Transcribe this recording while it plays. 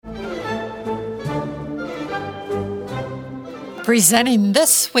Presenting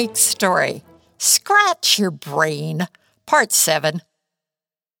this week's story, Scratch Your Brain, Part 7.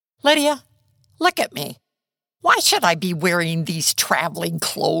 Lydia, look at me. Why should I be wearing these traveling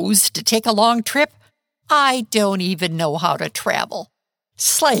clothes to take a long trip? I don't even know how to travel.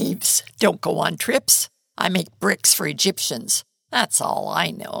 Slaves don't go on trips. I make bricks for Egyptians. That's all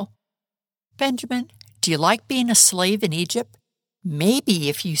I know. Benjamin, do you like being a slave in Egypt? Maybe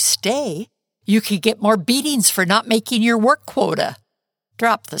if you stay, you could get more beatings for not making your work quota.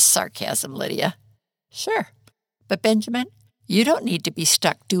 Drop the sarcasm, Lydia. Sure, but Benjamin, you don't need to be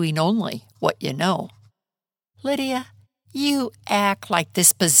stuck doing only what you know. Lydia, you act like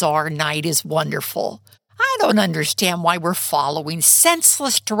this bizarre night is wonderful. I don't understand why we're following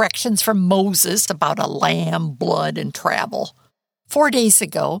senseless directions from Moses about a lamb, blood, and travel. 4 days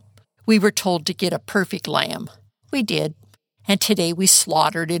ago, we were told to get a perfect lamb. We did, and today we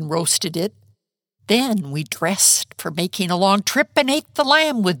slaughtered and roasted it. Then we dressed for making a long trip and ate the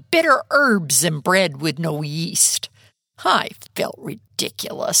lamb with bitter herbs and bread with no yeast. I felt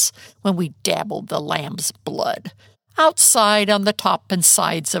ridiculous when we dabbled the lamb's blood outside on the top and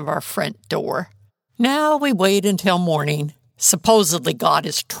sides of our front door. Now we wait until morning. Supposedly God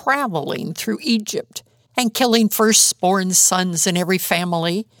is traveling through Egypt and killing firstborn sons in every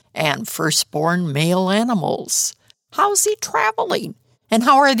family and firstborn male animals. How's he traveling? And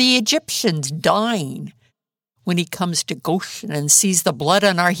how are the Egyptians dying? When he comes to Goshen and sees the blood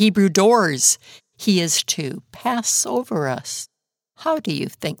on our Hebrew doors, he is to pass over us. How do you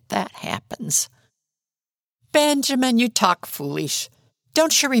think that happens? Benjamin, you talk foolish.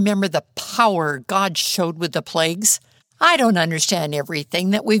 Don't you remember the power God showed with the plagues? I don't understand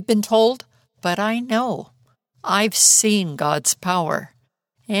everything that we've been told, but I know. I've seen God's power.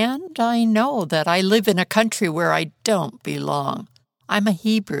 And I know that I live in a country where I don't belong. I'm a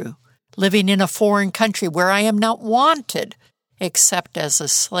Hebrew, living in a foreign country where I am not wanted, except as a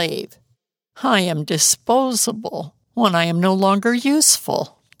slave. I am disposable when I am no longer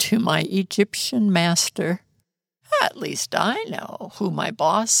useful to my Egyptian master. At least I know who my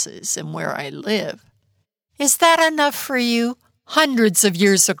boss is and where I live. Is that enough for you? Hundreds of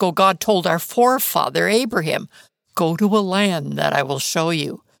years ago, God told our forefather Abraham, "Go to a land that I will show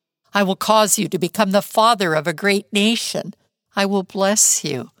you. I will cause you to become the father of a great nation. I will bless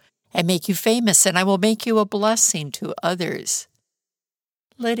you and make you famous, and I will make you a blessing to others."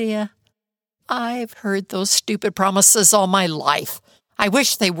 Lydia, I've heard those stupid promises all my life. I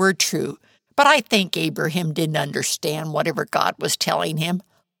wish they were true, but I think Abraham didn't understand whatever God was telling him.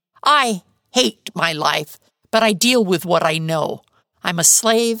 I hate my life, but I deal with what I know. I'm a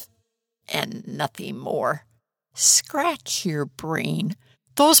slave and nothing more. Scratch your brain.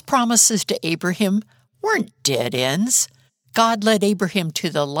 Those promises to Abraham weren't dead ends. God led Abraham to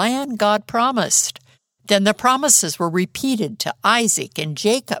the land God promised. Then the promises were repeated to Isaac and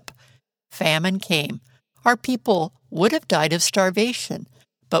Jacob. Famine came. Our people would have died of starvation,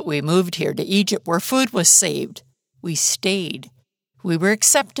 but we moved here to Egypt where food was saved. We stayed. We were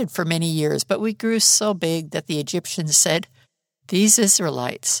accepted for many years, but we grew so big that the Egyptians said, "These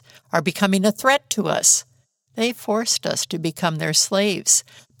Israelites are becoming a threat to us." They forced us to become their slaves,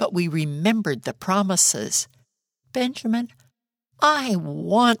 but we remembered the promises. Benjamin, I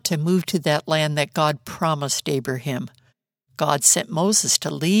want to move to that land that God promised Abraham. God sent Moses to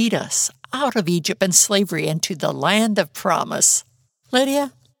lead us out of Egypt and slavery and to the land of promise.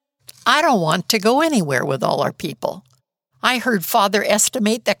 Lydia, I don't want to go anywhere with all our people. I heard Father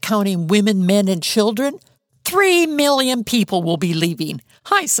estimate that counting women, men, and children, 3 million people will be leaving.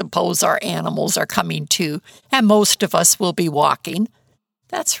 I suppose our animals are coming too, and most of us will be walking.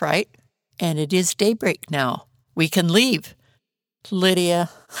 That's right, and it is daybreak now. We can leave.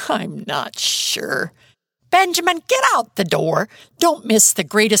 Lydia, I'm not sure. Benjamin, get out the door. Don't miss the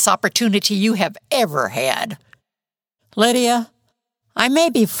greatest opportunity you have ever had. Lydia, I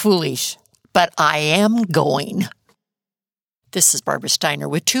may be foolish, but I am going. This is Barbara Steiner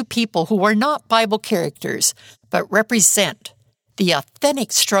with two people who are not Bible characters, but represent the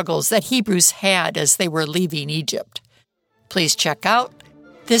authentic struggles that Hebrews had as they were leaving Egypt. Please check out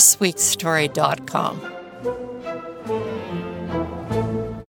thisweekstory.com.